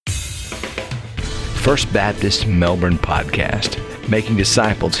First Baptist Melbourne Podcast, making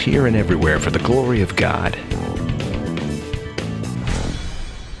disciples here and everywhere for the glory of God.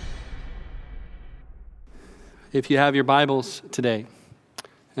 If you have your Bibles today,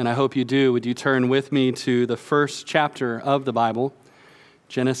 and I hope you do, would you turn with me to the first chapter of the Bible,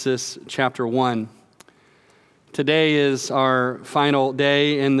 Genesis chapter 1. Today is our final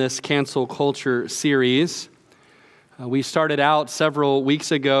day in this cancel culture series. We started out several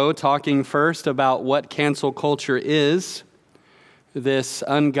weeks ago talking first about what cancel culture is, this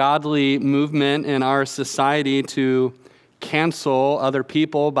ungodly movement in our society to cancel other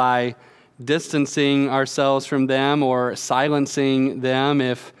people by distancing ourselves from them or silencing them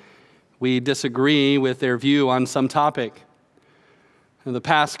if we disagree with their view on some topic. In the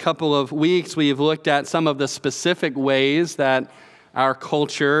past couple of weeks, we've looked at some of the specific ways that our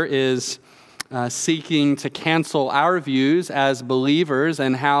culture is seeking to cancel our views as believers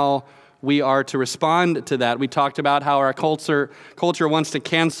and how we are to respond to that. We talked about how our culture wants to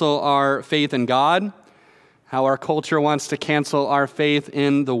cancel our faith in God, how our culture wants to cancel our faith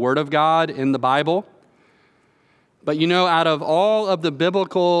in the Word of God, in the Bible. But you know, out of all of the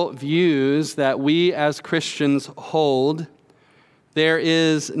biblical views that we as Christians hold, there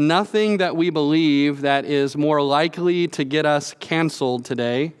is nothing that we believe that is more likely to get us canceled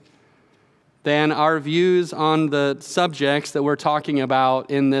today than our views on the subjects that we're talking about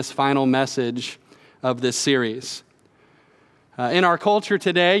in this final message of this series. In our culture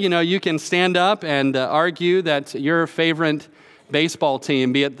today, you know, you can stand up and argue that your favorite baseball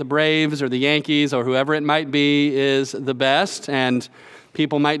team, be it the Braves or the Yankees or whoever it might be, is the best, and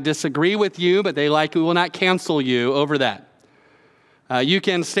people might disagree with you, but they likely will not cancel you over that. You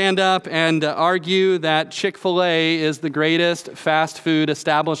can stand up and argue that Chick-fil-A is the greatest fast food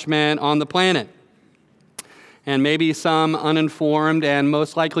establishment on the planet. And maybe some uninformed and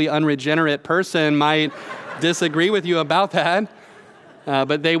most likely unregenerate person might disagree with you about that,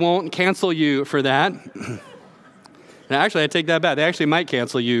 but they won't cancel you for that. Now, actually, I take that back. They actually might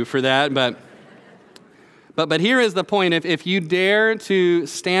cancel you for that, but here is the point. If you dare to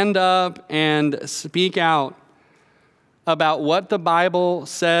stand up and speak out about what the Bible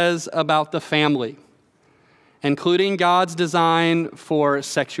says about the family, including God's design for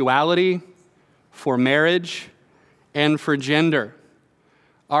sexuality, for marriage, and for gender,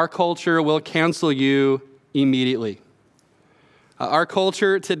 our culture will cancel you immediately. Our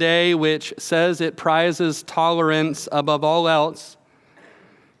culture today, which says it prizes tolerance above all else,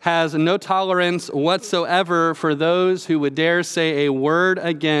 has no tolerance whatsoever for those who would dare say a word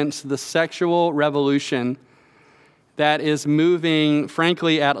against the sexual revolution that is moving,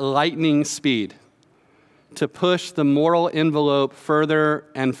 frankly, at lightning speed to push the moral envelope further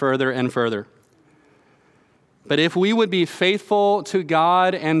and further and further. But if we would be faithful to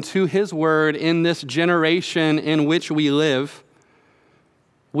God and to His Word in this generation in which we live,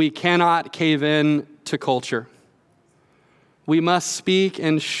 we cannot cave in to culture. We must speak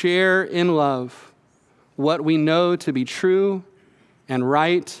and share in love what we know to be true and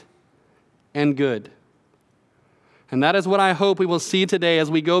right and good. And that is what I hope we will see today as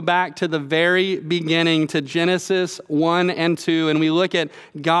we go back to the very beginning, to Genesis 1 and 2, and we look at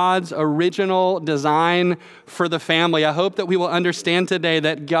God's original design for the family. I hope that we will understand today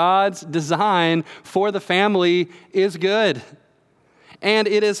that God's design for the family is good, and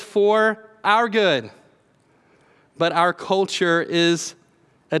it is for our good. But our culture is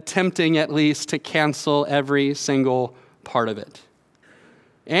attempting at least to cancel every single part of it.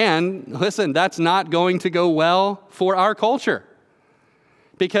 And listen, that's not going to go well for our culture,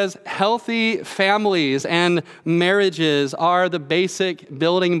 because healthy families and marriages are the basic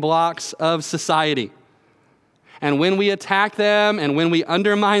building blocks of society. And when we attack them, and when we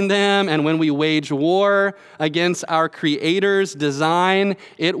undermine them, and when we wage war against our Creator's design,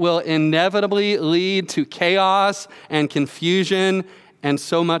 it will inevitably lead to chaos and confusion and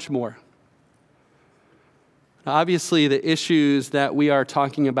so much more. Obviously, the issues that we are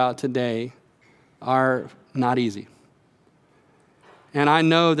talking about today are not easy. And I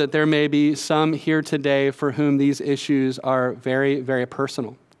know that there may be some here today for whom these issues are very, very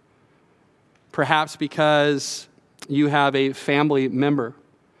personal. Perhaps because you have a family member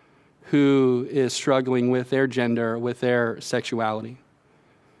who is struggling with their gender, with their sexuality.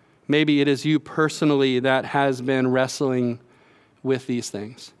 Maybe it is you personally that has been wrestling with these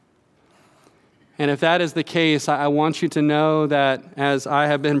things. And if that is the case, I want you to know that as I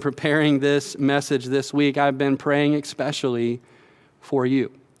have been preparing this message this week, I've been praying especially for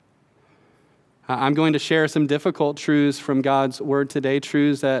you. I'm going to share some difficult truths from God's Word today,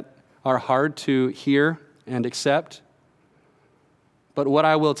 truths that are hard to hear and accept. But what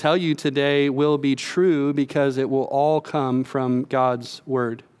I will tell you today will be true because it will all come from God's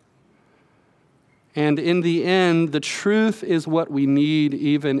word. And in the end, the truth is what we need,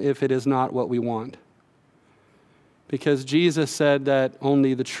 even if it is not what we want. Because Jesus said that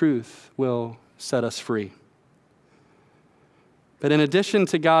only the truth will set us free. But in addition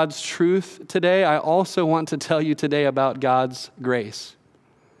to God's truth today, I also want to tell you today about God's grace.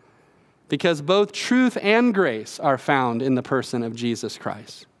 Because both truth and grace are found in the person of Jesus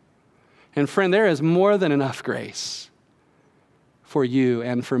Christ. And friend, there is more than enough grace for you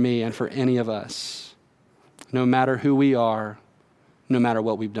and for me and for any of us, no matter who we are, no matter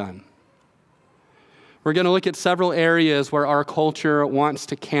what we've done. We're going to look at several areas where our culture wants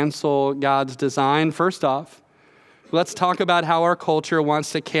to cancel God's design. First off, let's talk about how our culture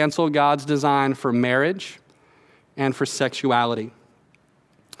wants to cancel God's design for marriage and for sexuality.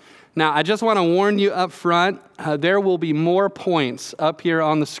 Now, I just want to warn you up front, there will be more points up here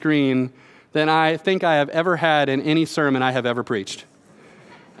on the screen than I think I have ever had in any sermon I have ever preached.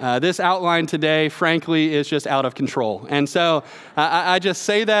 This outline today, frankly, is just out of control. And so I just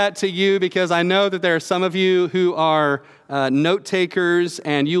say that to you because I know that there are some of you who are note takers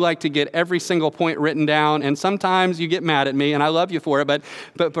and you like to get every single point written down. And sometimes you get mad at me, and I love you for it,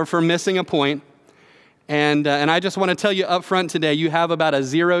 but for missing a point. And I just want to tell you up front today, you have about a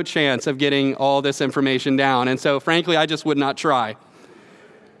 0 chance of getting all this information down. And so, frankly, I just would not try.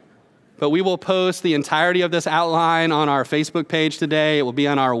 But we will post the entirety of this outline on our Facebook page today. It will be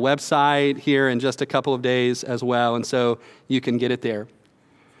on our website here in just a couple of days as well. And so you can get it there.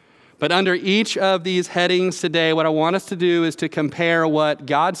 But under each of these headings today, what I want us to do is to compare what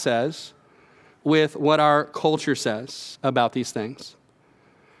God says with what our culture says about these things.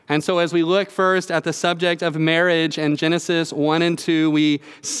 And so as we look first at the subject of marriage in Genesis 1 and 2, we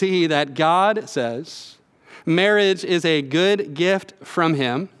see that God says marriage is a good gift from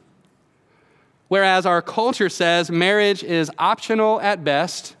him, whereas our culture says marriage is optional at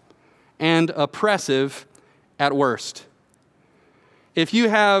best and oppressive at worst. If you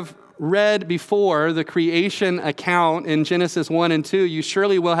have read before the creation account in Genesis 1 and 2, you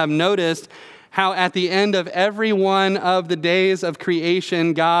surely will have noticed how at the end of every one of the days of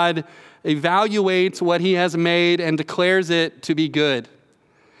creation, God evaluates what he has made and declares it to be good.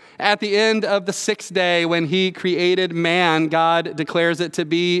 At the end of the 6th day, when he created man, God declares it to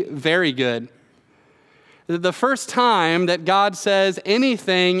be very good. The first time that God says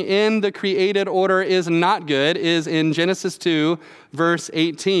anything in the created order is not good is in Genesis 2, verse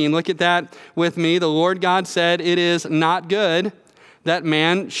 18. Look at that with me. The Lord God said, "It is not good that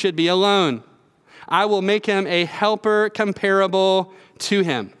man should be alone. I will make him a helper comparable to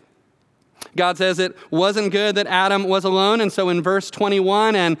him." God says it wasn't good that Adam was alone. And so in verse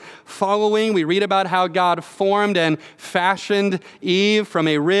 21 and following, we read about how God formed and fashioned Eve from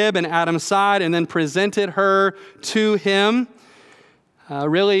a rib in Adam's side and then presented her to him.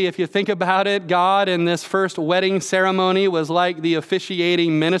 Really, if you think about it, God in this first wedding ceremony was like the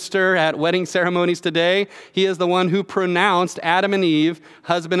officiating minister at wedding ceremonies today. He is the one who pronounced Adam and Eve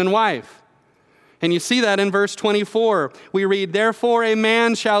husband and wife. And you see that in verse 24. We read, "Therefore a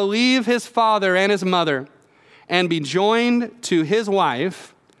man shall leave his father and his mother and be joined to his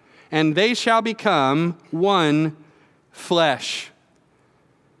wife, and they shall become one flesh."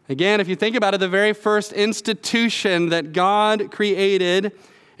 Again, if you think about it, the very first institution that God created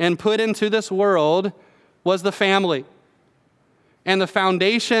and put into this world was the family. And the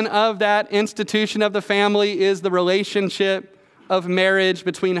foundation of that institution of the family is the relationship of marriage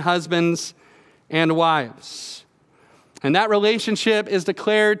between husbands and wives. And that relationship is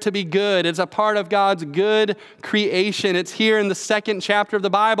declared to be good. It's a part of God's good creation. It's here in the 2nd chapter of the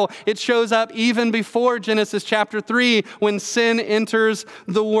Bible. It shows up even before Genesis chapter 3 when sin enters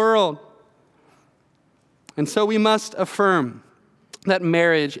the world. And so we must affirm that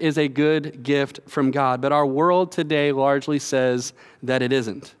marriage is a good gift from God. But our world today largely says that it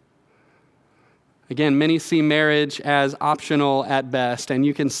isn't. Again, many see marriage as optional at best, and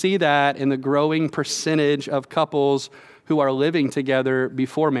you can see that in the growing percentage of couples who are living together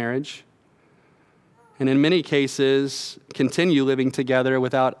before marriage, and in many cases, continue living together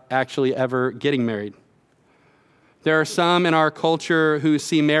without actually ever getting married. There are some in our culture who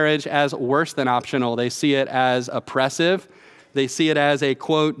see marriage as worse than optional. They see it as oppressive. They see it as a,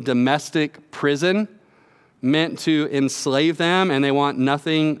 quote, domestic prison meant to enslave them, and they want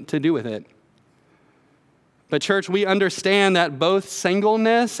nothing to do with it. But church, we understand that both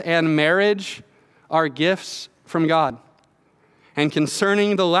singleness and marriage are gifts from God. And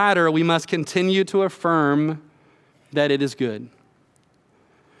concerning the latter, we must continue to affirm that it is good.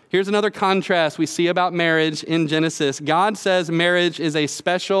 Here's another contrast we see about marriage in Genesis. God says marriage is a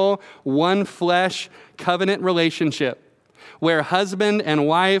special one-flesh covenant relationship where husband and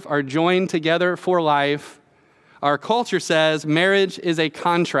wife are joined together for life. Our culture says marriage is a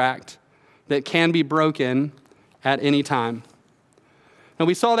contract that can be broken at any time. And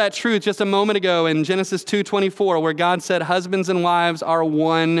we saw that truth just a moment ago in Genesis 2:24, where God said husbands and wives are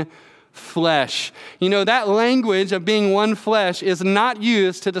one flesh. You know, that language of being one flesh is not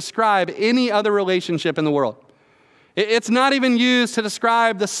used to describe any other relationship in the world. It's not even used to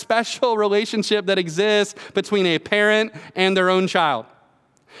describe the special relationship that exists between a parent and their own child.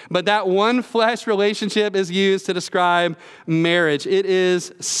 But that one flesh relationship is used to describe marriage. It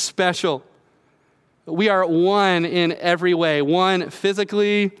is special. We are one in every way, one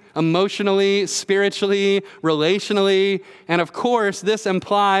physically, emotionally, spiritually, relationally, and of course, this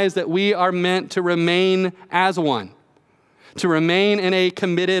implies that we are meant to remain as one, to remain in a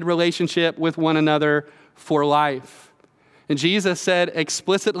committed relationship with one another for life. And Jesus said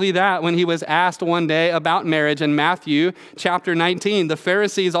explicitly that when he was asked one day about marriage in Matthew chapter 19. The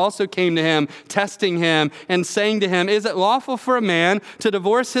Pharisees also came to him, testing him and saying to him, "Is it lawful for a man to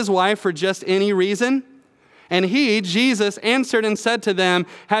divorce his wife for just any reason?" And he, Jesus, answered and said to them,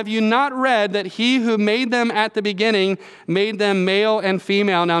 "Have you not read that he who made them at the beginning made them male and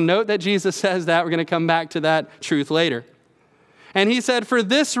female?" Now note that Jesus says that. We're going to come back to that truth later. And he said, "For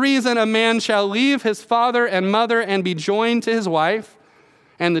this reason a man shall leave his father and mother and be joined to his wife,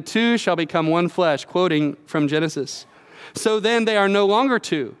 and the two shall become one flesh," quoting from Genesis. "So then they are no longer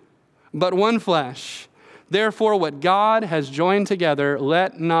two, but one flesh. Therefore what God has joined together,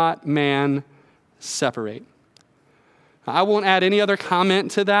 let not man separate." I won't add any other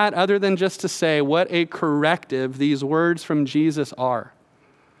comment to that other than just to say what a corrective these words from Jesus are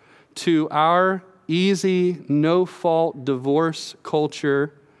to our easy, no-fault divorce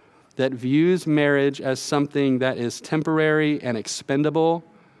culture that views marriage as something that is temporary and expendable,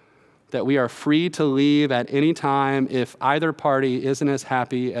 that we are free to leave at any time if either party isn't as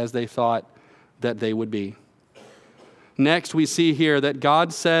happy as they thought that they would be. Next, we see here that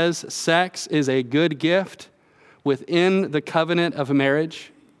God says sex is a good gift within the covenant of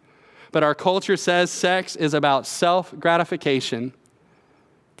marriage, but our culture says sex is about self-gratification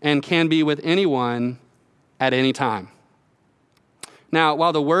and can be with anyone at any time. Now,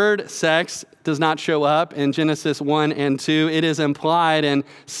 while the word sex does not show up in Genesis 1 and 2, it is implied in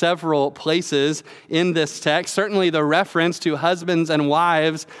several places in this text. Certainly the reference to husbands and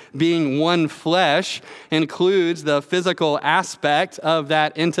wives being one flesh includes the physical aspect of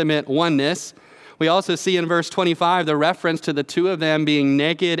that intimate oneness. We also see in verse 25 the reference to the two of them being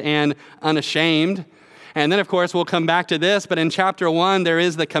naked and unashamed. And then, of course, we'll come back to this, but in chapter 1, there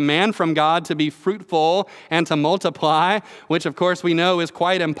is the command from God to be fruitful and to multiply, which, of course, we know is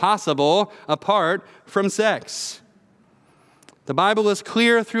quite impossible apart from sex. The Bible is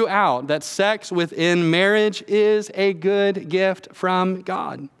clear throughout that sex within marriage is a good gift from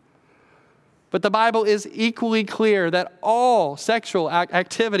God. But the Bible is equally clear that all sexual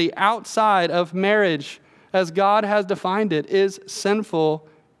activity outside of marriage, as God has defined it, is sinful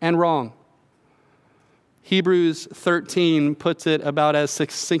and wrong. Hebrews 13 puts it about as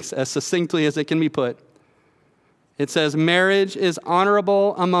succinctly as it can be put. It says, "Marriage is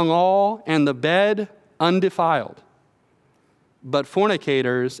honorable among all, and the bed undefiled. But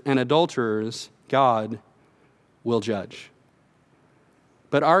fornicators and adulterers God will judge."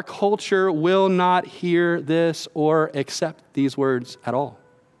 But our culture will not hear this or accept these words at all.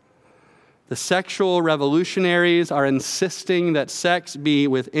 The sexual revolutionaries are insisting that sex be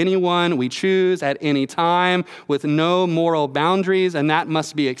with anyone we choose at any time with no moral boundaries, and that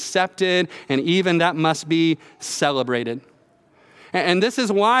must be accepted, and even that must be celebrated. And this is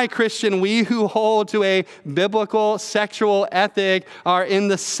why, Christian, we who hold to a biblical sexual ethic are in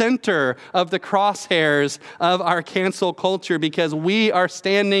the center of the crosshairs of our cancel culture, because we are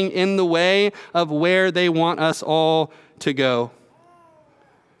standing in the way of where they want us all to go.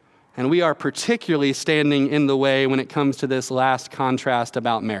 And we are particularly standing in the way when it comes to this last contrast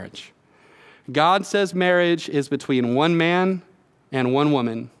about marriage. God says marriage is between one man and one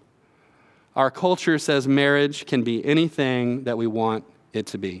woman. Our culture says marriage can be anything that we want it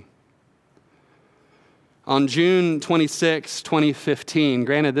to be. On June 26, 2015,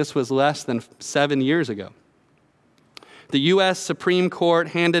 granted this was less than 7 years ago, the U.S. Supreme Court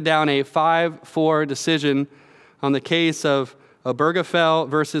handed down a 5-4 decision on the case of Obergefell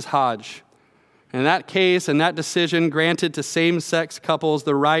versus Hodge. And that case and that decision granted to same-sex couples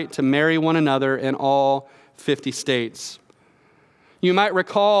the right to marry one another in all 50 states. You might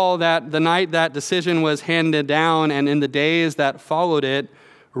recall that the night that decision was handed down and in the days that followed it,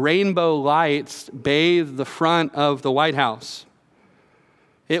 rainbow lights bathed the front of the White House.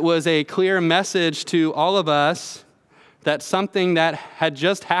 It was a clear message to all of us that something that had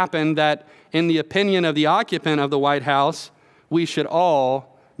just happened, that in the opinion of the occupant of the White House, we should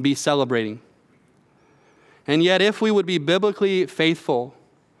all be celebrating. And yet, if we would be biblically faithful,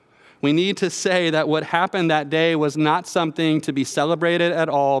 we need to say that what happened that day was not something to be celebrated at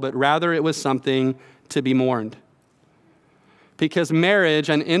all, but rather it was something to be mourned. Because marriage,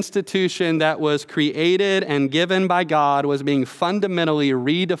 an institution that was created and given by God, was being fundamentally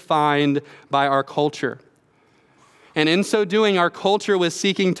redefined by our culture. And in so doing, our culture was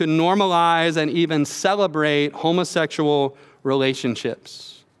seeking to normalize and even celebrate homosexual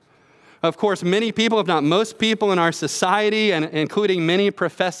relationships. Of course, many people, if not most people in our society, and including many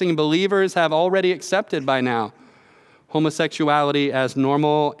professing believers, have already accepted by now homosexuality as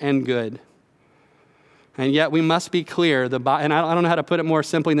normal and good. And yet we must be clear, and I don't know how to put it more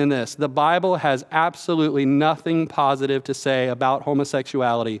simply than this. The Bible has absolutely nothing positive to say about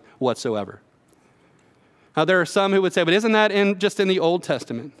homosexuality whatsoever. Now, there are some who would say, but isn't that just in the Old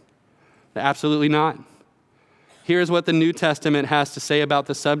Testament? Absolutely not. Here's what the New Testament has to say about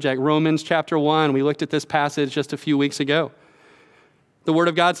the subject. Romans chapter 1, we looked at this passage just a few weeks ago. The Word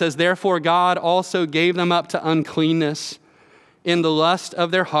of God says, therefore God also gave them up to uncleanness in the lust of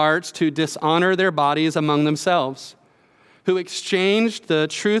their hearts to dishonor their bodies among themselves, who exchanged the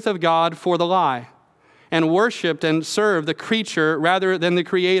truth of God for the lie, and worshiped and served the creature rather than the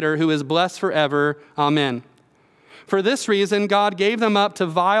Creator, who is blessed forever. Amen. For this reason, God gave them up to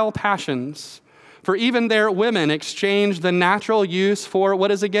vile passions, for even their women exchanged the natural use for what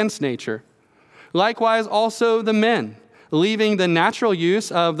is against nature. Likewise, also the men, leaving the natural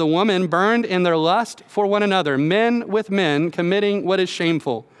use of the woman, burned in their lust for one another, men with men, committing what is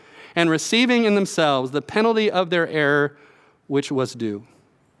shameful, and receiving in themselves the penalty of their error, which was due.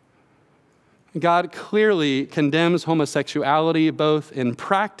 God clearly condemns homosexuality both in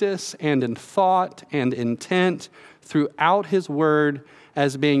practice and in thought and intent throughout his word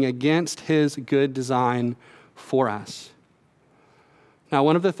as being against his good design for us. Now,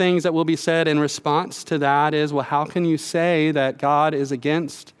 one of the things that will be said in response to that is, well, how can you say that God is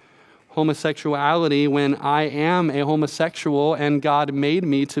against homosexuality when I am a homosexual and God made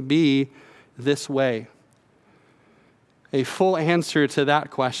me to be this way? A full answer to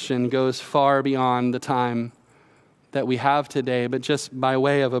that question goes far beyond the time that we have today, but just by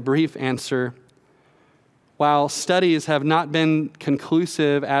way of a brief answer, while studies have not been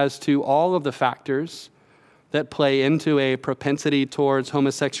conclusive as to all of the factors that play into a propensity towards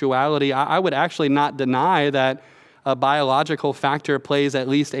homosexuality, I would actually not deny that a biological factor plays at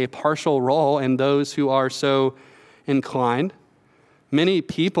least a partial role in those who are so inclined. Many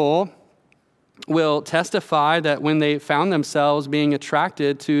people will testify that when they found themselves being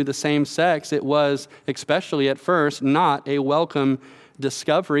attracted to the same sex, it was, especially at first, not a welcome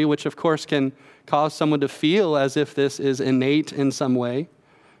discovery, which of course can cause someone to feel as if this is innate in some way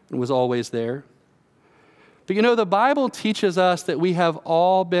and was always there. But you know, the Bible teaches us that we have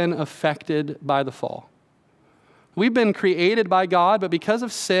all been affected by the fall. We've been created by God, but because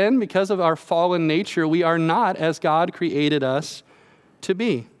of sin, because of our fallen nature, we are not as God created us to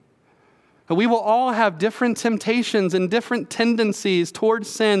be. We will all have different temptations and different tendencies towards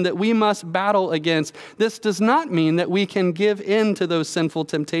sin that we must battle against. This does not mean that we can give in to those sinful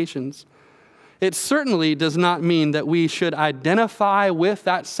temptations. It certainly does not mean that we should identify with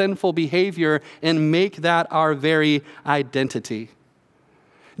that sinful behavior and make that our very identity.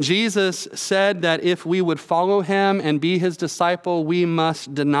 Jesus said that if we would follow him and be his disciple, we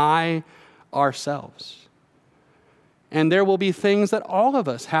must deny ourselves. And there will be things that all of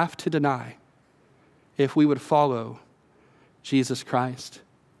us have to deny if we would follow Jesus Christ.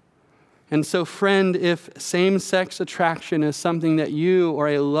 And so, friend, if same-sex attraction is something that you or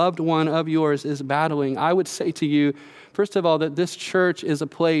a loved one of yours is battling, I would say to you, first of all, that this church is a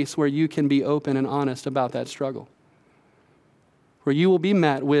place where you can be open and honest about that struggle, where you will be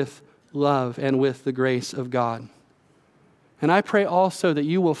met with love and with the grace of God. And I pray also that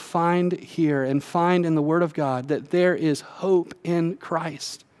you will find here and find in the Word of God that there is hope in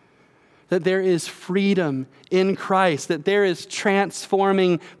Christ, that there is freedom in Christ, that there is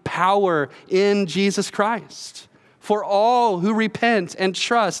transforming power in Jesus Christ for all who repent and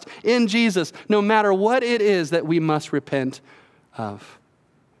trust in Jesus, no matter what it is that we must repent of.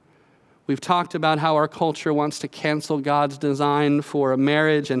 We've talked about how our culture wants to cancel God's design for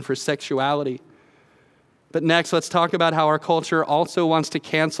marriage and for sexuality. But next, let's talk about how our culture also wants to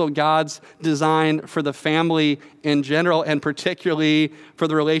cancel God's design for the family in general, and particularly for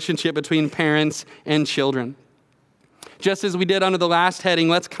the relationship between parents and children. Just as we did under the last heading,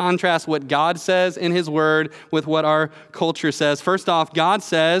 let's contrast what God says in his word with what our culture says. First off, God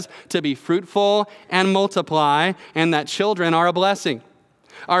says to be fruitful and multiply, and that children are a blessing.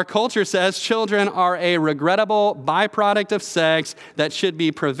 Our culture says children are a regrettable byproduct of sex that should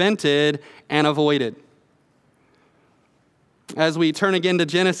be prevented and avoided. As we turn again to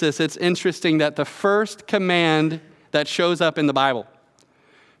Genesis, it's interesting that the first command that shows up in the Bible,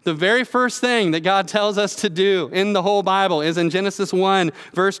 the very first thing that God tells us to do in the whole Bible is in Genesis 1,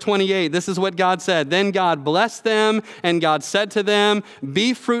 verse 28. This is what God said. Then God blessed them, and God said to them,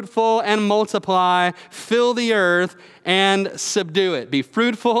 be fruitful and multiply, fill the earth and subdue it. Be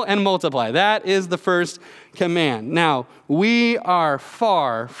fruitful and multiply. That is the first command. Now, we are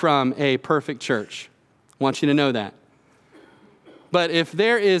far from a perfect church. I want you to know that. But if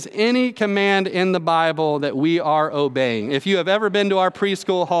there is any command in the Bible that we are obeying, if you have ever been to our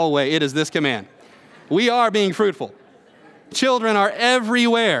preschool hallway, it is this command. We are being fruitful. Children are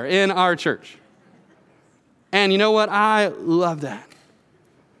everywhere in our church. And you know what? I love that.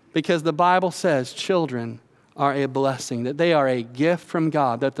 Because the Bible says children are a blessing, that they are a gift from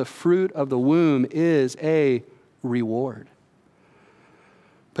God, that the fruit of the womb is a reward.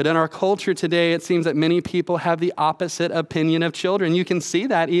 But in our culture today, it seems that many people have the opposite opinion of children. You can see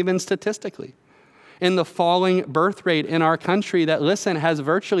that even statistically. In the falling birth rate in our country that, listen, has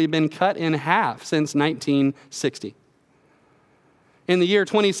virtually been cut in half since 1960. In the year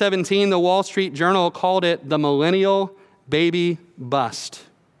 2017, the Wall Street Journal called it the millennial baby bust.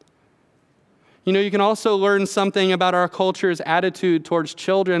 You know, you can also learn something about our culture's attitude towards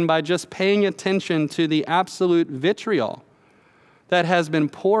children by just paying attention to the absolute vitriol that has been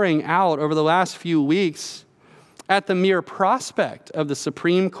pouring out over the last few weeks at the mere prospect of the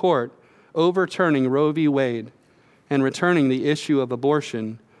Supreme Court overturning Roe v. Wade and returning the issue of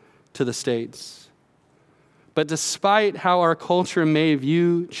abortion to the states. But despite how our culture may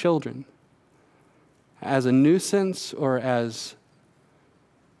view children as a nuisance or as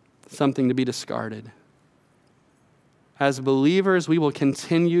something to be discarded, as believers, we will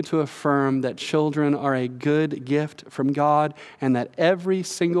continue to affirm that children are a good gift from God and that every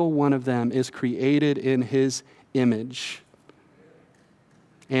single one of them is created in his image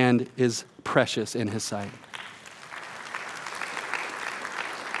and is precious in his sight.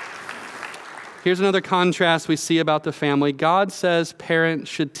 Here's another contrast we see about the family. God says parents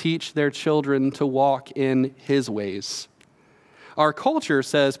should teach their children to walk in his ways. Our culture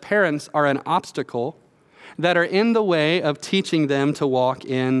says parents are an obstacle that are in the way of teaching them to walk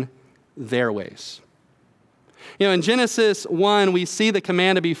in their ways. You know, in Genesis 1, we see the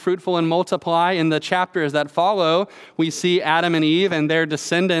command to be fruitful and multiply. In the chapters that follow, we see Adam and Eve and their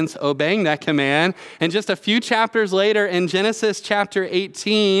descendants obeying that command. And just a few chapters later, in Genesis chapter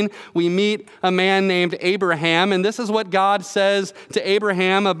 18, we meet a man named Abraham. And this is what God says to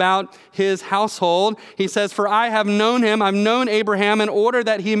Abraham about his household. He says, for I have known him, I've known Abraham in order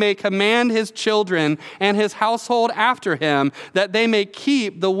that he may command his children and his household after him, that they may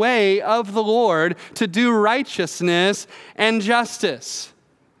keep the way of the Lord to do righteousness and justice.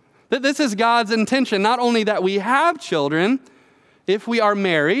 That this is God's intention, not only that we have children, if we are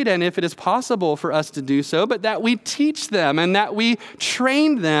married and if it is possible for us to do so, but that we teach them and that we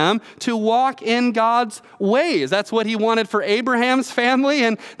train them to walk in God's ways. That's what he wanted for Abraham's family,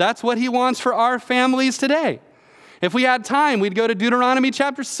 and that's what he wants for our families today. If we had time, we'd go to Deuteronomy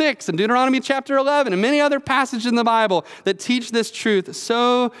chapter 6 and Deuteronomy chapter 11 and many other passages in the Bible that teach this truth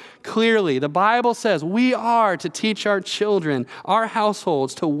so clearly. The Bible says we are to teach our children, our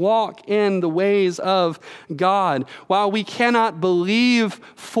households, to walk in the ways of God. While we cannot believe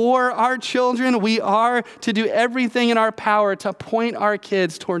for our children, we are to do everything in our power to point our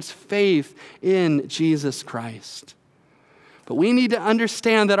kids towards faith in Jesus Christ. But we need to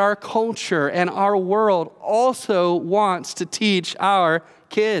understand that our culture and our world also wants to teach our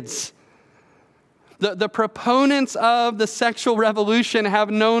kids. The proponents of the sexual revolution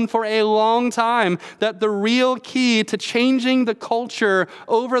have known for a long time that the real key to changing the culture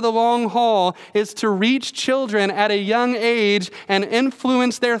over the long haul is to reach children at a young age and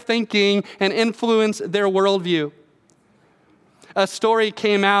influence their thinking and influence their worldview. A story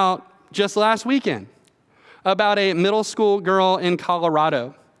came out just last weekend about a middle school girl in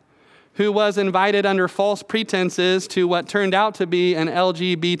Colorado who was invited under false pretenses to what turned out to be an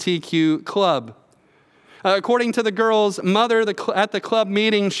LGBTQ club. According to the girl's mother, at the club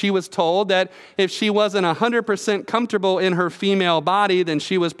meeting, she was told that if she wasn't 100% comfortable in her female body, then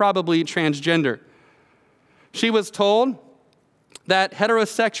she was probably transgender. She was told that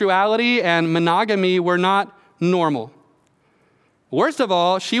heterosexuality and monogamy were not normal. Worst of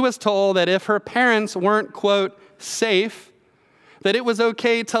all, she was told that if her parents weren't, quote, safe that it was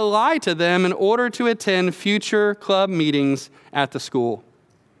okay to lie to them in order to attend future club meetings at the school.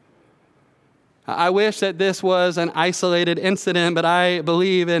 I wish that this was an isolated incident, but I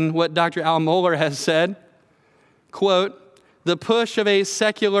believe in what Dr. Al Mohler has said. Quote, "The push of a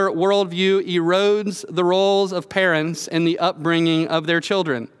secular worldview erodes the roles of parents in the upbringing of their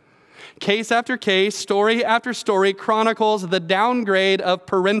children. Case after case, story after story chronicles the downgrade of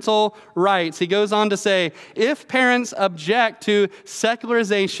parental rights." He goes on to say, if parents object to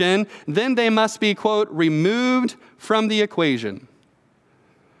secularization, then they must be, quote, "removed from the equation."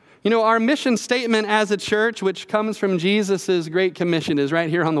 You know, our mission statement as a church, which comes from Jesus' Great Commission, is right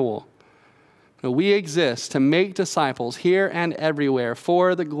here on the wall. We exist to make disciples here and everywhere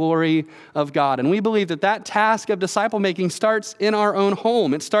for the glory of God. And we believe that that task of disciple making starts in our own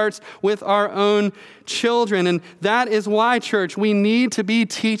home. It starts with our own children. And that is why, church, we need to be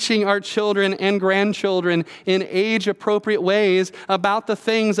teaching our children and grandchildren in age-appropriate ways about the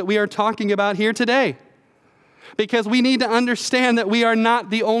things that we are talking about here today. Because we need to understand that we are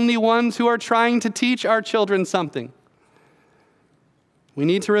not the only ones who are trying to teach our children something. We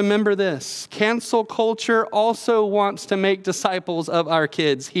need to remember this. Cancel culture also wants to make disciples of our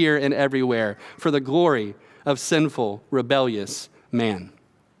kids here and everywhere for the glory of sinful, rebellious man.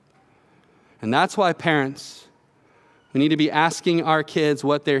 And that's why, parents, we need to be asking our kids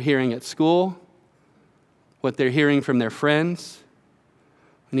what they're hearing at school, what they're hearing from their friends.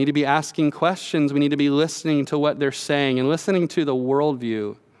 We need to be asking questions. We need to be listening to what they're saying and listening to the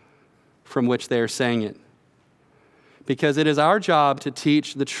worldview from which they are saying it. Because it is our job to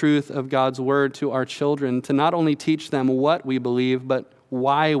teach the truth of God's word to our children, to not only teach them what we believe, but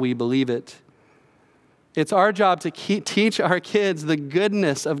why we believe it. It's our job to teach our kids the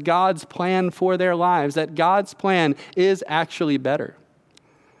goodness of God's plan for their lives, that God's plan is actually better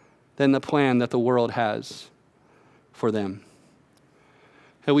than the plan that the world has for them.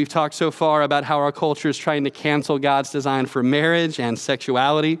 And we've talked so far about how our culture is trying to cancel God's design for marriage and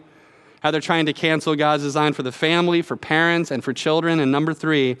sexuality, how they're trying to cancel God's design for the family, for parents, and for children. And number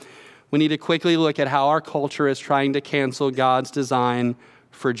 3, we need to quickly look at how our culture is trying to cancel God's design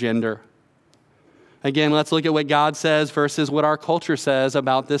for gender. Again, let's look at what God says versus what our culture says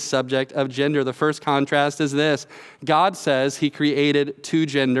about this subject of gender. The first contrast is this. God says he created 2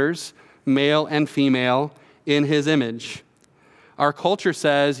 genders, male and female, in his image. Our culture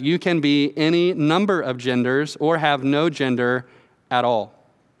says you can be any number of genders or have no gender at all.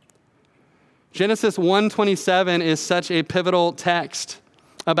 Genesis 1:27 is such a pivotal text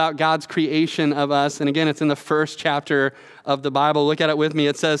about God's creation of us. And again, it's in the first chapter of the Bible. Look at it with me.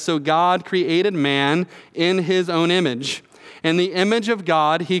 It says, "So God created man in his own image. In the image of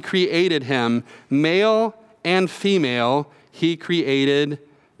God, he created him. Male and female, he created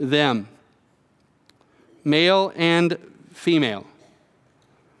them." Male and female.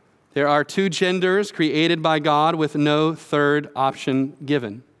 There are 2 genders created by God with no third option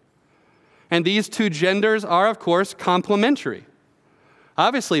given. And these 2 genders are, of course, complementary.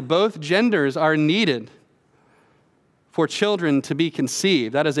 Obviously, both genders are needed for children to be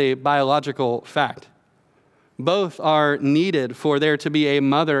conceived. That is a biological fact. Both are needed for there to be a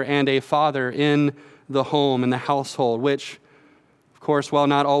mother and a father in the home, in the household, which, of course, while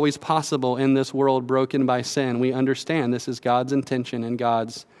not always possible in this world broken by sin, we understand this is God's intention and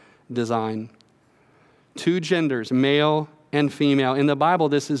God's design. 2 genders, male and female. In the Bible,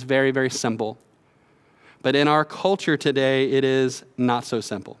 this is very, very simple. But in our culture today, it is not so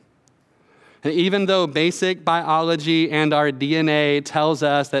simple. And even though basic biology and our DNA tells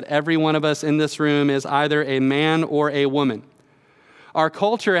us that every one of us in this room is either a man or a woman, our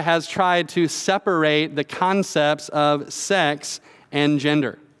culture has tried to separate the concepts of sex and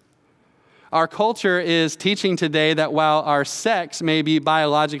gender. Our culture is teaching today that while our sex may be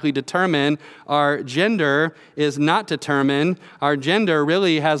biologically determined, our gender is not determined. Our gender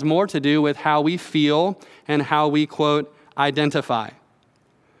really has more to do with how we feel and how we, quote, identify.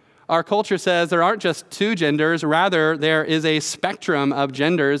 Our culture says there aren't just 2 genders, rather there is a spectrum of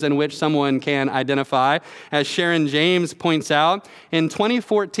genders in which someone can identify. As Sharon James points out, in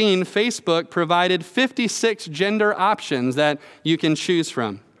 2014, Facebook provided 56 gender options that you can choose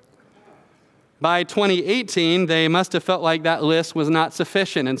from. By 2018, they must have felt like that list was not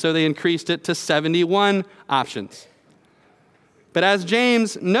sufficient, and so they increased it to 71 options. But as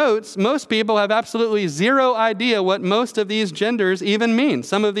James notes, most people have absolutely zero idea what most of these genders even mean.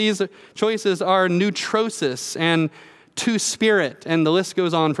 Some of these choices are neutrosis and two-spirit, and the list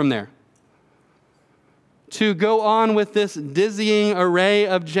goes on from there. To go on with this dizzying array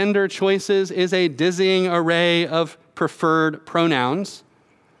of gender choices is a dizzying array of preferred pronouns.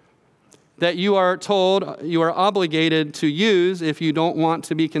 that you are told you are obligated to use if you don't want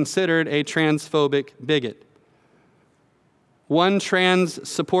to be considered a transphobic bigot. One trans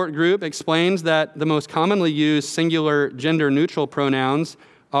support group explains that the most commonly used singular gender-neutral pronouns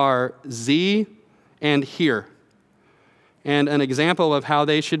are ze and here. And an example of how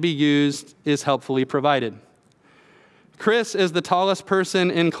they should be used is helpfully provided. Chris is the tallest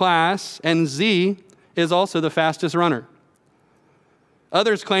person in class, and Z is also the fastest runner.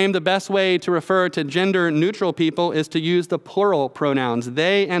 Others claim the best way to refer to gender-neutral people is to use the plural pronouns,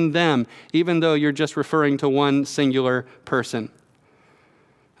 they and them, even though you're just referring to one singular person.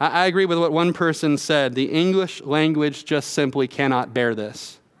 I agree with what one person said. The English language just simply cannot bear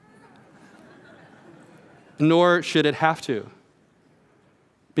this. Nor should it have to.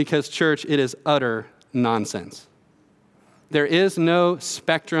 Because, church, it is utter nonsense. There is no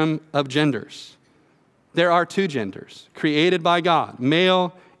spectrum of genders. There are two genders, created by God,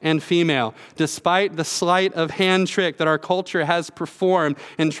 male and female. Despite the sleight of hand trick that our culture has performed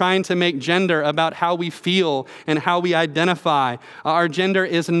in trying to make gender about how we feel and how we identify, our gender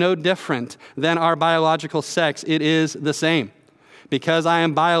is no different than our biological sex. It is the same. Because I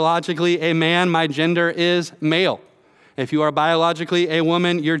am biologically a man, my gender is male. If you are biologically a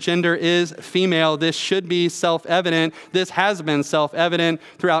woman, your gender is female. This should be self-evident. This has been self-evident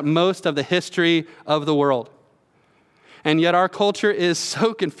throughout most of the history of the world. And yet our culture is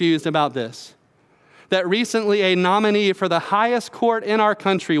so confused about this that recently a nominee for the highest court in our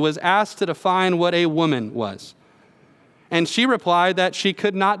country was asked to define what a woman was. And she replied that she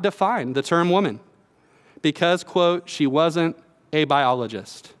could not define the term woman because, quote, she wasn't a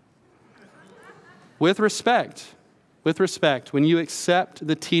biologist. With respect, when you accept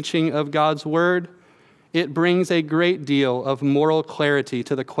the teaching of God's word, it brings a great deal of moral clarity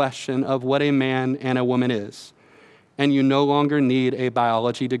to the question of what a man and a woman is. And you no longer need a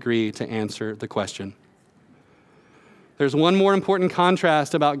biology degree to answer the question. There's one more important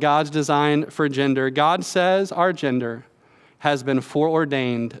contrast about God's design for gender. God says our gender has been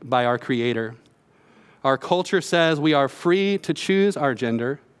foreordained by our Creator. Our culture says we are free to choose our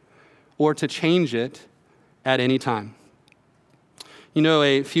gender or to change it at any time. You know,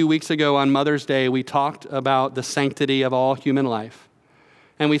 a few weeks ago on Mother's Day, we talked about the sanctity of all human life.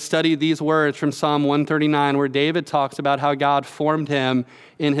 And we studied these words from Psalm 139, where David talks about how God formed him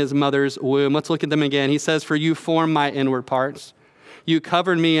in his mother's womb. Let's look at them again. He says, "For you formed my inward parts. You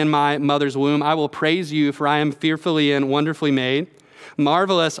covered me in my mother's womb. I will praise you, for I am fearfully and wonderfully made.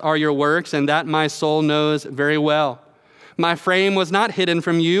 Marvelous are your works, and that my soul knows very well. My frame was not hidden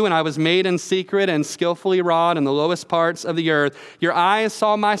from you, and I was made in secret and skillfully wrought in the lowest parts of the earth. Your eyes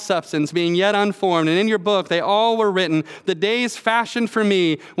saw my substance, being yet unformed, and in your book they all were written, the days fashioned for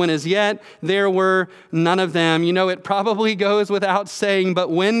me, when as yet there were none of them." You know, it probably goes without saying,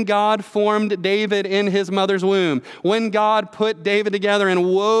 but when God formed David in his mother's womb, when God put David together and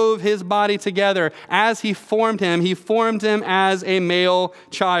wove his body together, as he formed him as a male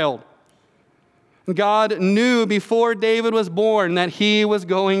child. God knew before David was born that he was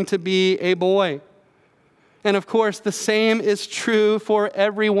going to be a boy. And of course, the same is true for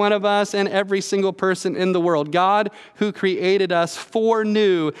every one of us and every single person in the world. God, who created us,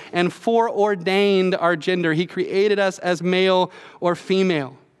 foreknew and foreordained our gender. He created us as male or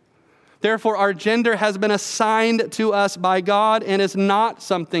female. Therefore, our gender has been assigned to us by God and is not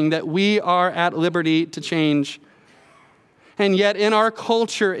something that we are at liberty to change. And yet in our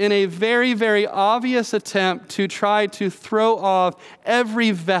culture, in a very, very obvious attempt to try to throw off every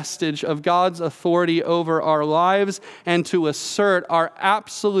vestige of God's authority over our lives and to assert our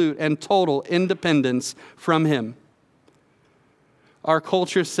absolute and total independence from Him, our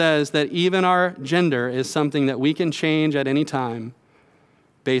culture says that even our gender is something that we can change at any time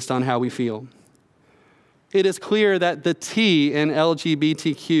based on how we feel. It is clear that the T in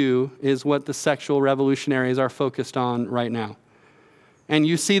LGBTQ is what the sexual revolutionaries are focused on right now. And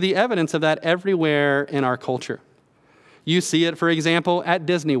you see the evidence of that everywhere in our culture. You see it, for example, at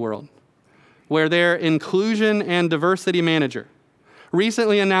Disney World, where their inclusion and diversity manager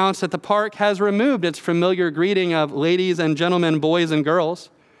recently announced that the park has removed its familiar greeting of ladies and gentlemen, boys and girls,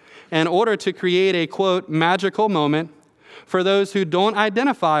 in order to create a, quote, magical moment for those who don't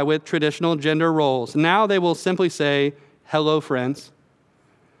identify with traditional gender roles. Now they will simply say, "Hello, friends."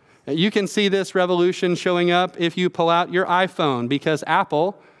 You can see this revolution showing up if you pull out your iPhone, because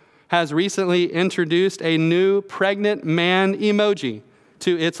Apple has recently introduced a new pregnant man emoji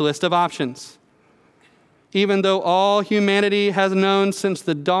to its list of options. Even though all humanity has known since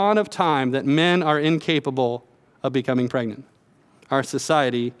the dawn of time that men are incapable of becoming pregnant, our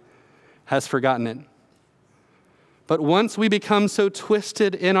society has forgotten it. But once we become so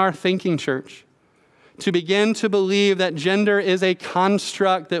twisted in our thinking, church, to begin to believe that gender is a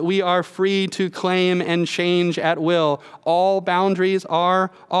construct that we are free to claim and change at will, all boundaries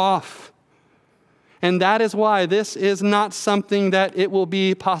are off. And that is why this is not something that it will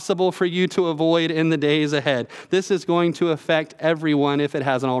be possible for you to avoid in the days ahead. This is going to affect everyone if it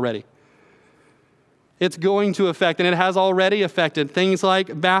hasn't already. It's going to affect, and it has already affected, things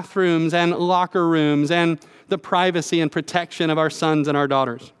like bathrooms and locker rooms and the privacy and protection of our sons and our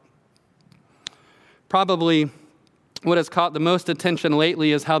daughters. Probably what has caught the most attention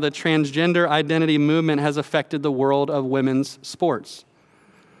lately is how the transgender identity movement has affected the world of women's sports.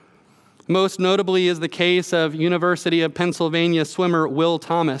 Most notably is the case of University of Pennsylvania swimmer Will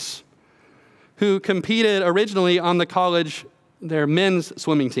Thomas, who competed originally on their men's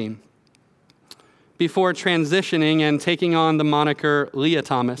swimming team, before transitioning and taking on the moniker Lia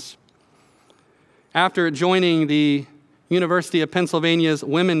Thomas. After joining the University of Pennsylvania's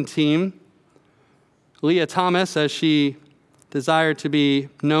women's team, Lia Thomas, as she desired to be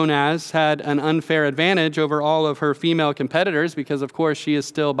known as, had an unfair advantage over all of her female competitors because, of course, she is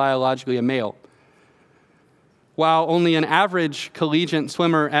still biologically a male. While only an average collegiate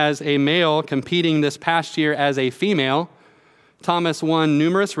swimmer as a male competing this past year as a female, Thomas won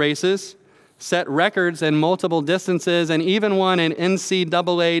numerous races, set records in multiple distances, and even won an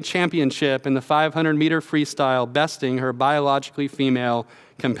NCAA championship in the 500-meter freestyle, besting her biologically female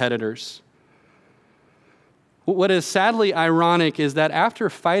competitors. What is sadly ironic is that after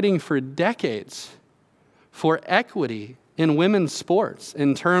fighting for decades for equity in women's sports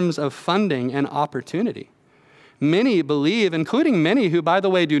in terms of funding and opportunity, many believe, including many who, by the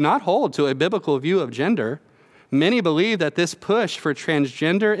way, do not hold to a biblical view of gender, many believe that this push for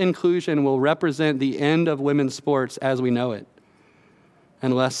transgender inclusion will represent the end of women's sports as we know it,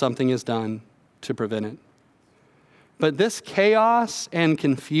 unless something is done to prevent it. But this chaos and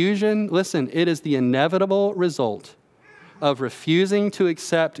confusion, listen, it is the inevitable result of refusing to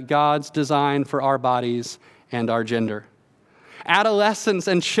accept God's design for our bodies and our gender. Adolescents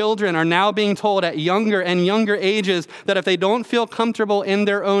and children are now being told at younger and younger ages that if they don't feel comfortable in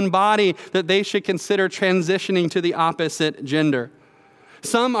their own body, that they should consider transitioning to the opposite gender.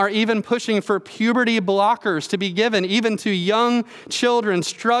 Some are even pushing for puberty blockers to be given even to young children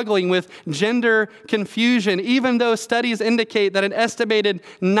struggling with gender confusion, even though studies indicate that an estimated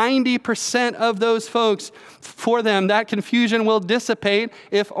 90% of those folks, for them, that confusion will dissipate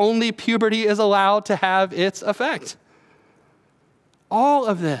if only puberty is allowed to have its effect. All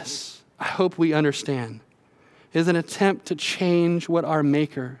of this, I hope we understand, is an attempt to change what our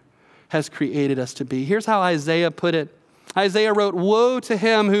Maker has created us to be. Here's how Isaiah put it. Isaiah wrote, "Woe to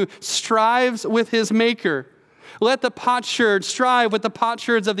him who strives with his Maker. Let the potsherd strive with the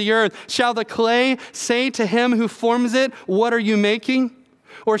potsherds of the earth. Shall the clay say to him who forms it, 'What are you making?'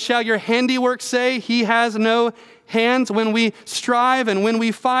 Or shall your handiwork say, 'He has no hands'? When we strive and when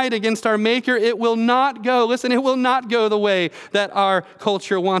we fight against our Maker, it will not go. Listen, it will not go the way that our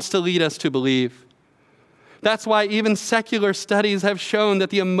culture wants to lead us to believe. That's why even secular studies have shown that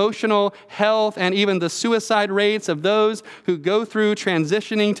the emotional health and even the suicide rates of those who go through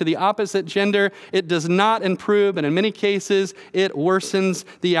transitioning to the opposite gender, it does not improve, and in many cases, it worsens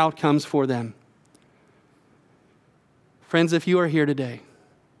the outcomes for them. Friends, if you are here today,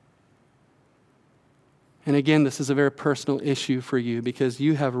 and again, this is a very personal issue for you because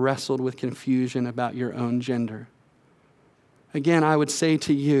you have wrestled with confusion about your own gender. Again, I would say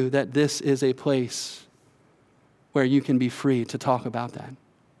to you that this is a place where you can be free to talk about that.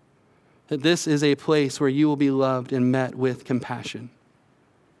 That this is a place where you will be loved and met with compassion.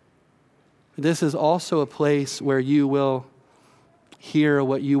 This is also a place where you will hear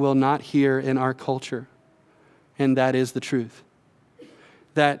what you will not hear in our culture, and that is the truth.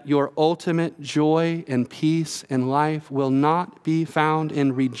 That your ultimate joy and peace in life will not be found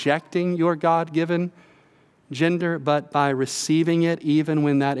in rejecting your God-given gender, but by receiving it even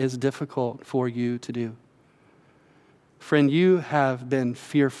when that is difficult for you to do. Friend, you have been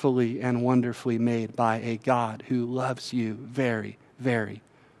fearfully and wonderfully made by a God who loves you very, very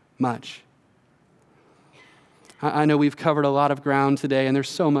much. I know we've covered a lot of ground today, and there's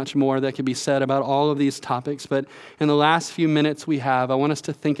so much more that could be said about all of these topics, but in the last few minutes we have, I want us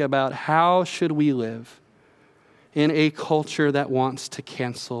to think about how should we live in a culture that wants to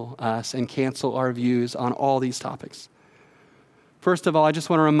cancel us and cancel our views on all these topics. First of all, I just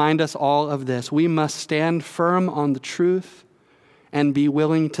want to remind us all of this. We must stand firm on the truth and be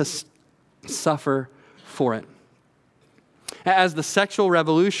willing to suffer for it. As the sexual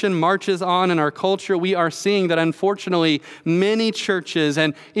revolution marches on in our culture, we are seeing that unfortunately many churches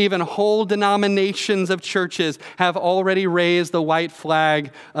and even whole denominations of churches have already raised the white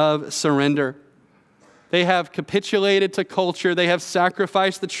flag of surrender. They have capitulated to culture. They have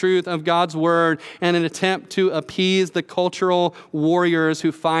sacrificed the truth of God's word in an attempt to appease the cultural warriors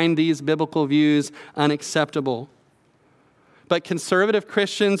who find these biblical views unacceptable. But conservative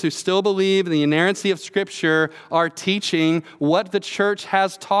Christians who still believe in the inerrancy of Scripture are teaching what the church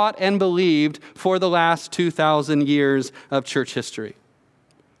has taught and believed for the last 2,000 years of church history.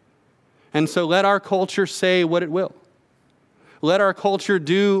 And so let our culture say what it will. Let our culture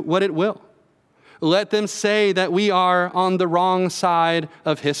do what it will. Let them say that we are on the wrong side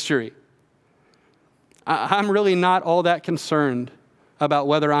of history. I'm really not all that concerned about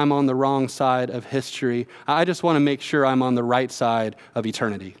whether I'm on the wrong side of history. I just want to make sure I'm on the right side of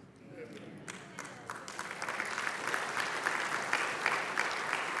eternity.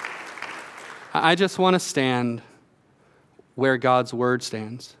 I just want to stand where God's word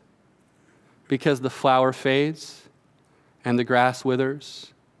stands, because the flower fades and the grass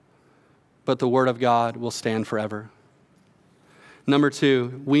withers, but the word of God will stand forever. Number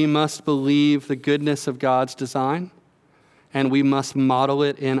 2, we must believe the goodness of God's design, and we must model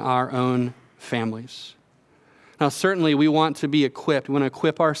it in our own families. Now, certainly we want to be equipped. We want to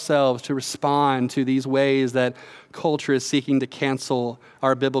equip ourselves to respond to these ways that culture is seeking to cancel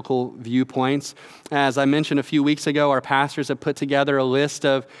our biblical viewpoints. As I mentioned a few weeks ago, our pastors have put together a list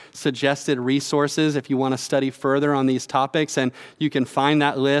of suggested resources if you want to study further on these topics, and you can find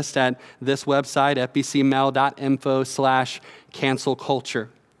that list at this website, fbcmel.info/cancel culture.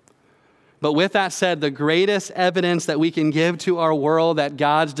 But with that said, the greatest evidence that we can give to our world that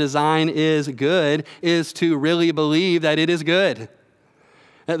God's design is good is to really believe that it is good.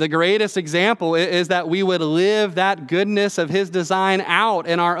 The greatest example is that we would live that goodness of his design out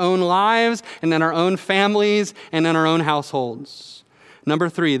in our own lives and in our own families and in our own households. Number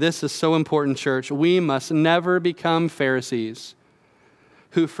 3, this is so important, church. We must never become Pharisees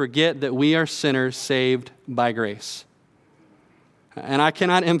who forget that we are sinners saved by grace. And I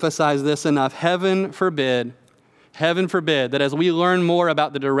cannot emphasize this enough. Heaven forbid that as we learn more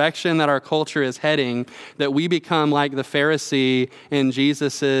about the direction that our culture is heading, that we become like the Pharisee in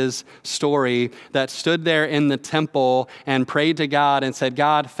Jesus' story that stood there in the temple and prayed to God and said,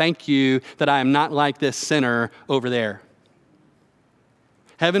 God, thank you that I am not like this sinner over there.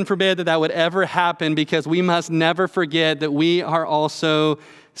 Heaven forbid that would ever happen, because we must never forget that we are also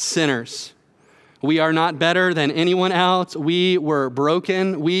sinners. We are not better than anyone else. We were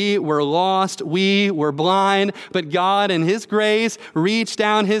broken. We were lost. We were blind. But God, in his grace, reached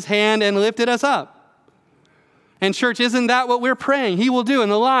down his hand and lifted us up. And church, isn't that what we're praying he will do in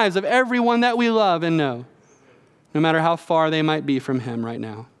the lives of everyone that we love and know, no matter how far they might be from him right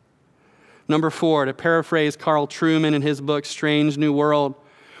now? Number 4, to paraphrase Carl Trueman in his book, Strange New World,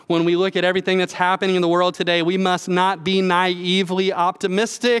 when we look at everything that's happening in the world today, we must not be naively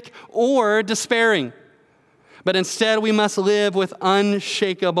optimistic or despairing, but instead we must live with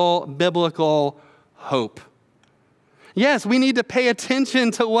unshakable biblical hope. Yes, we need to pay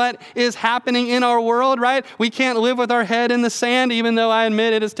attention to what is happening in our world, right? We can't live with our head in the sand, even though I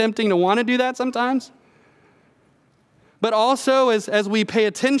admit it is tempting to want to do that sometimes. But also, as we pay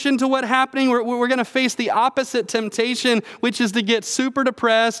attention to what's happening, we're going to face the opposite temptation, which is to get super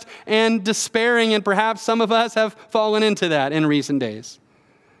depressed and despairing, and perhaps some of us have fallen into that in recent days.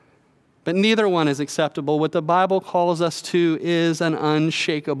 But neither one is acceptable. What the Bible calls us to is an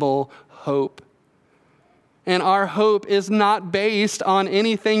unshakable hope. And our hope is not based on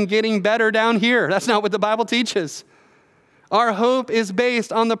anything getting better down here. That's not what the Bible teaches. Our hope is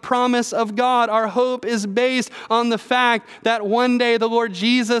based on the promise of God. Our hope is based on the fact that one day the Lord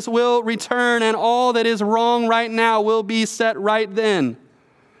Jesus will return and all that is wrong right now will be set right then.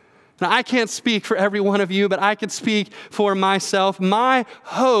 Now, I can't speak for every one of you, but I can speak for myself. My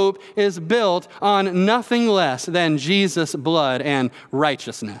hope is built on nothing less than Jesus' blood and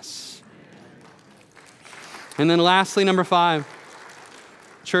righteousness. And then lastly, number 5,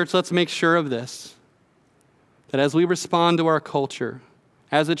 church, let's make sure of this. That as we respond to our culture,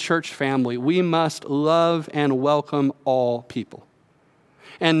 as a church family, we must love and welcome all people.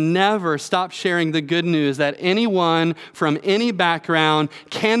 And never stop sharing the good news that anyone from any background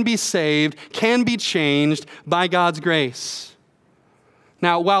can be saved, can be changed by God's grace.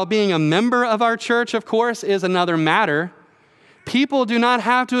 Now, while being a member of our church, of course, is another matter, people do not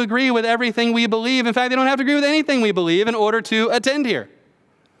have to agree with everything we believe. In fact, they don't have to agree with anything we believe in order to attend here.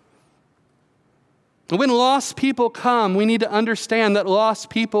 When lost people come, we need to understand that lost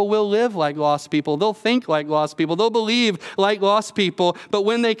people will live like lost people. They'll think like lost people. They'll believe like lost people. But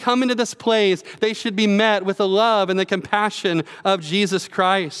when they come into this place, they should be met with the love and the compassion of Jesus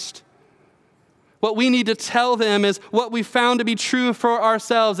Christ. What we need to tell them is what we found to be true for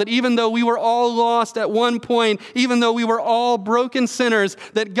ourselves, that even though we were all lost at one point, even though we were all broken sinners,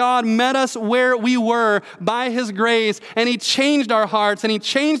 that God met us where we were by his grace, and he changed our hearts, and he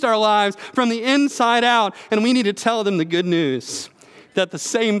changed our lives from the inside out. And we need to tell them the good news, that the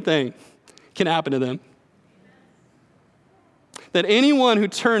same thing can happen to them. That anyone who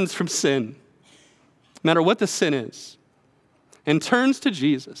turns from sin, no matter what the sin is, and turns to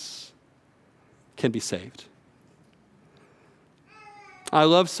Jesus, can be saved. I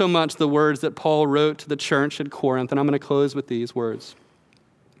love so much the words that Paul wrote to the church at Corinth, and I'm going to close with these words.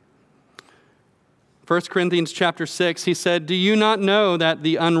 1 Corinthians chapter 6, he said, "Do you not know that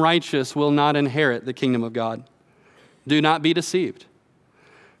the unrighteous will not inherit the kingdom of God? Do not be deceived.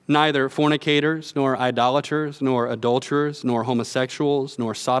 Neither fornicators, nor idolaters, nor adulterers, nor homosexuals,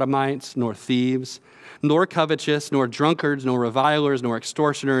 nor sodomites, nor thieves, nor covetous, nor drunkards, nor revilers, nor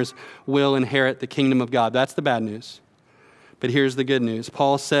extortioners will inherit the kingdom of God." That's the bad news. But here's the good news.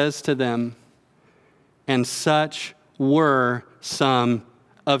 Paul says to them, "And such were some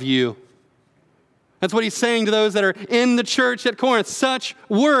of you." That's what he's saying to those that are in the church at Corinth. Such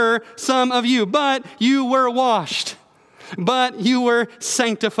were some of you, but you were washed. But you were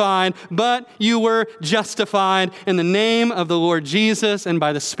sanctified, but you were justified in the name of the Lord Jesus and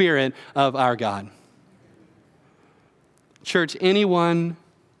by the Spirit of our God. Church, anyone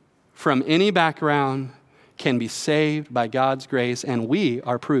from any background can be saved by God's grace, and we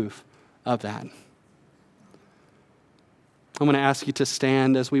are proof of that. I'm going to ask you to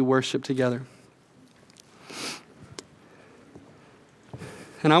stand as we worship together.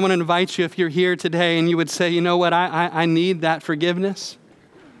 And I want to invite you, if you're here today and you would say, you know what, I need that forgiveness.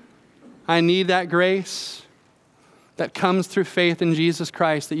 I need that grace that comes through faith in Jesus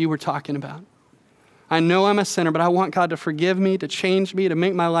Christ that you were talking about. I know I'm a sinner, but I want God to forgive me, to change me, to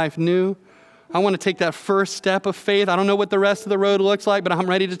make my life new. I want to take that first step of faith. I don't know what the rest of the road looks like, but I'm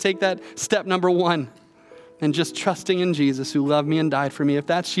ready to take that step number one and just trusting in Jesus who loved me and died for me. If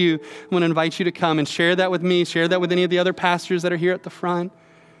that's you, I want to invite you to come and share that with me, share that with any of the other pastors that are here at the front.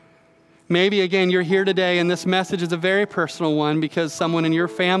 Maybe, again, you're here today and this message is a very personal one because someone in your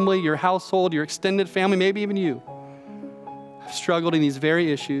family, your household, your extended family, maybe even you, have struggled in these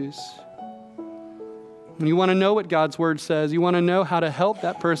very issues. And you want to know what God's word says. You want to know how to help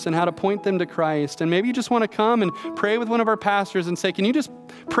that person, how to point them to Christ. And maybe you just want to come and pray with one of our pastors and say, can you just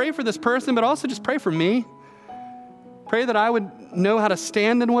pray for this person, but also just pray for me? Pray that I would know how to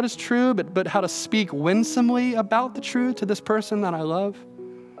stand in what is true, but how to speak winsomely about the truth to this person that I love.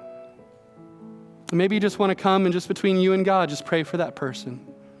 And maybe you just want to come and just between you and God, just pray for that person.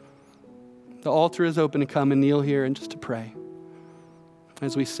 The altar is open to come and kneel here and just to pray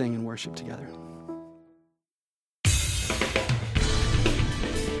as we sing and worship together.